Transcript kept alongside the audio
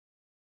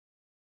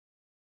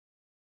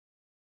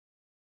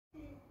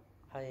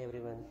Hi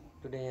everyone,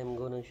 today I'm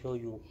gonna show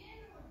you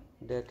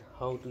that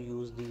how to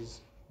use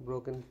these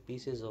broken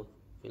pieces of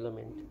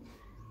filament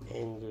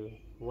and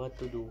what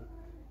to do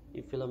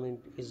if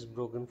filament is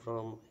broken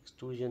from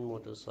extrusion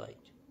motor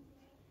side.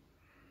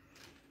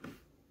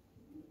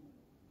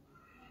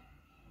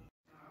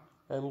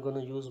 I'm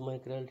gonna use my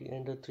Creality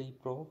Ender 3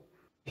 Pro.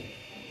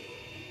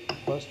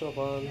 First of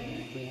all,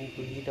 we need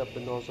to heat up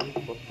the nozzle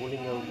for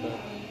pulling out the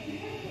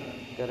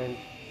current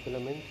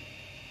filament.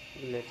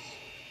 Let's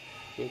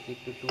take it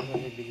to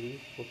 200 degrees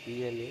for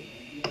PLA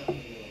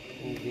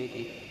and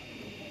wait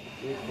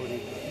for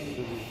it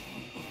to be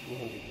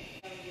 200.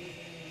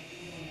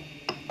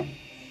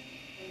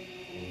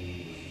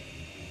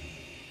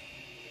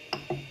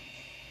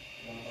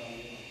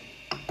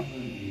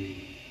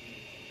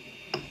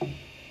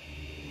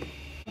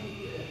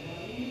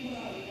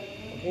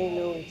 Okay,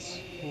 now it's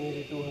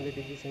nearly 200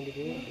 degrees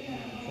centigrade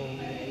and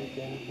we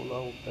can pull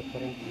out the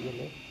current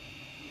PLA.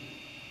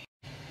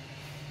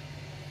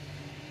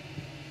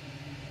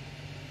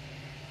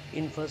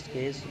 In first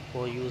case,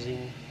 for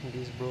using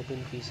these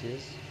broken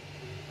pieces,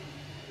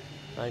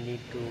 I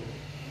need to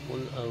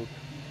pull out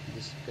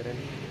this current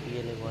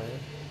PLA wire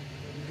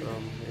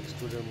from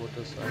extruder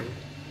motor side,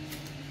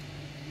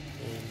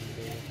 and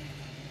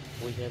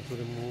we have to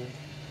remove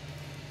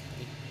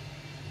it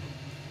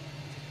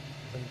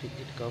until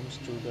it comes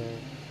to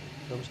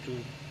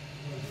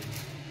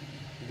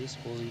this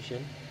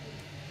position.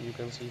 You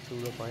can see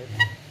through the pipe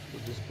to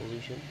this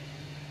position,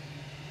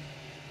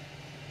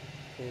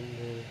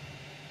 and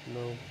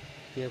now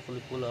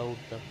carefully pull out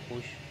the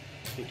push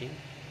fitting.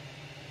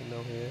 And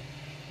now here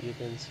you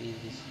can see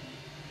this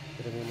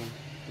remaining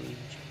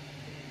 2-inch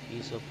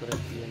piece of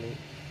current PLA.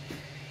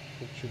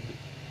 It should be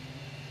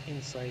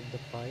inside the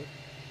pipe,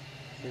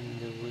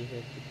 and we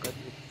have to cut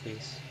it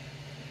face.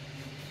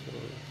 So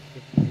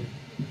if you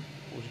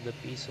push the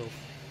piece of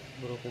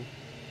broken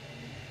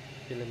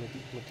filament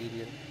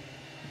material,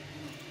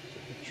 so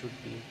it should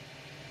be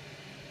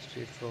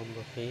straight from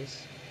the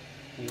face.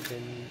 You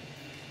can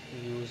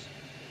use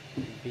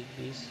big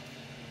piece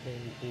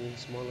and even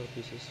smaller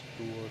pieces,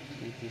 2 or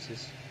 3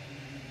 pieces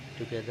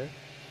together,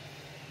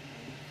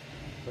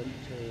 but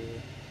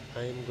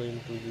I am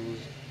going to use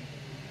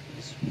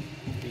this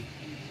big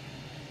piece.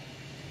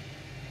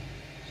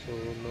 So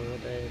now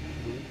what I have to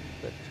do,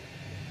 cut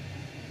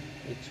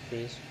its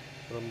face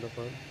from the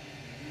front,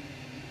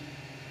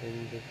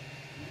 and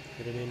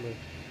remember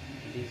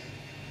the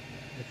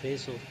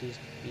face of these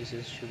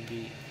pieces should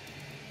be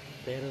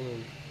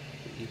parallel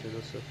to each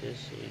other's surface,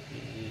 so it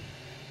will be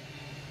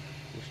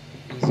pushed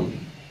easily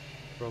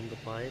from the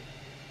pipe,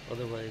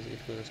 otherwise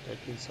it's going to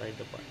stuck inside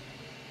the pipe.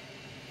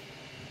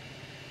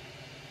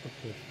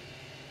 Okay,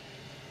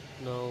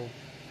 now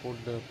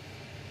put the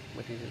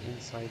material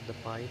inside the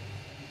pipe,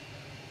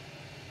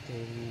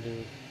 and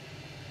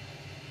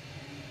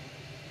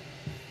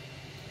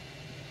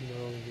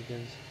now you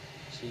can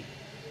see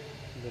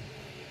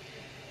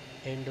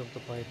the end of the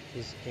pipe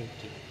is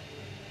empty.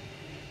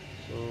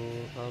 So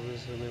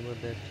always remember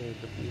that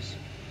the piece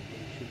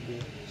should be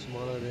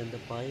smaller than the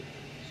pipe,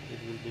 so it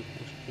will be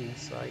pushed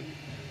inside,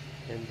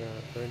 and the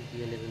current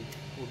PLA will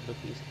put the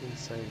piece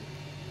inside.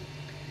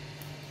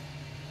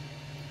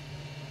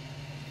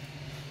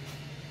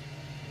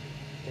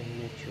 And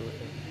make sure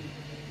that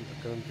the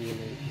current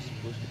PLA is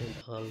pushed and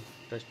all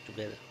touched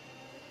together.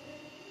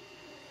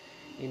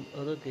 In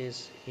other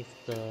case, if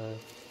the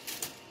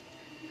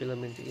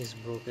filament is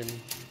broken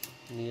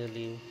near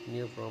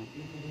from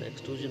the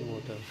extrusion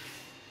motor,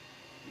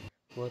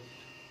 what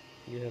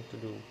you have to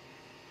do?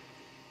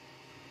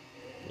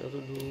 What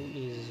to do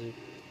is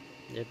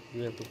that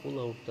you have to pull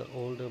out the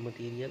older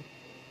material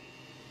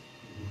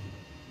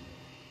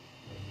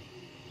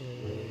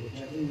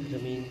which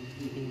remain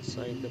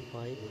inside the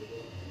pipe,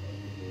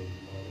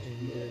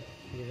 and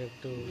you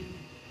have to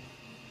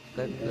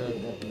cut the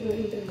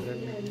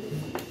current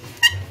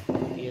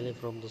PLA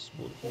from the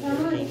spool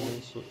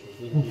angle, so it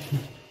will be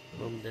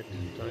from that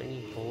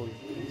tiny hole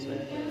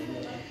inside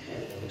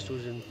the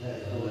extrusion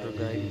motor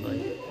guide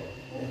pipe.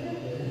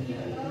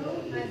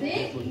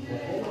 Carefully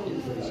put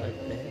it inside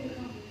back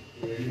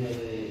and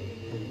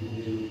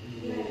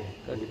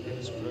cut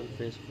its front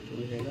face, which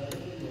we had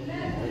cut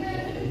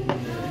in the end.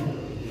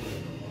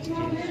 Still, so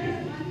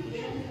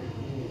push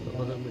the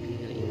other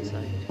material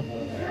inside.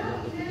 Now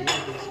the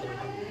material is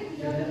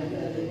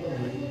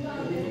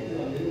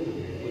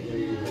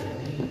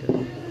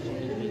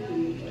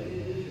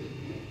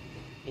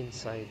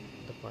inside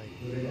the pipe.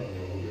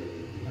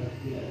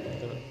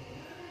 The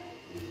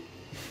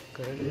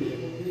current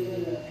material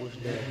will push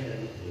the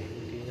material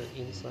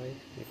inside.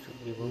 It should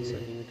be 1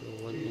 centimeter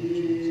or 1 inch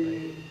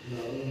inside.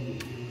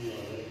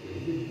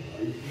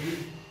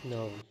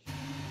 Now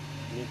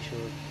make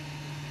sure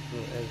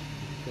as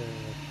the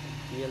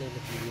PLA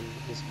material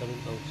is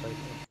coming outside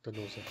of the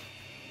nozzle.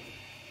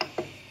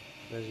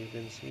 As you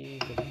can see,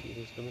 the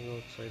material is coming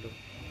outside of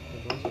the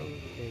nozzle,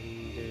 and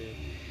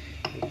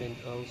you can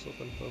also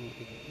confirm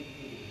it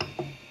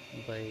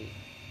by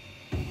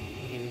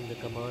giving the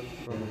command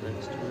from the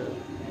extruder.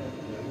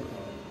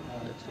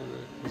 That So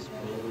that is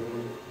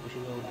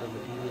pushing out the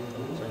material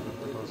outside of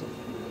the nozzle.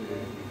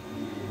 Okay,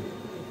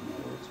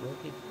 now it's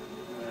working.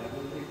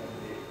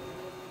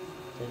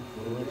 Thank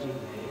you for watching.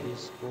 Please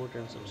support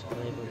and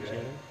subscribe our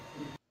channel.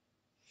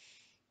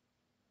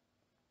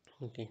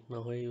 Okay,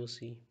 now here you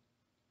see.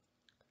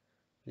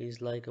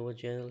 Please like our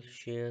channel,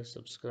 share,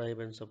 subscribe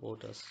and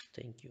support us.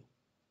 Thank you.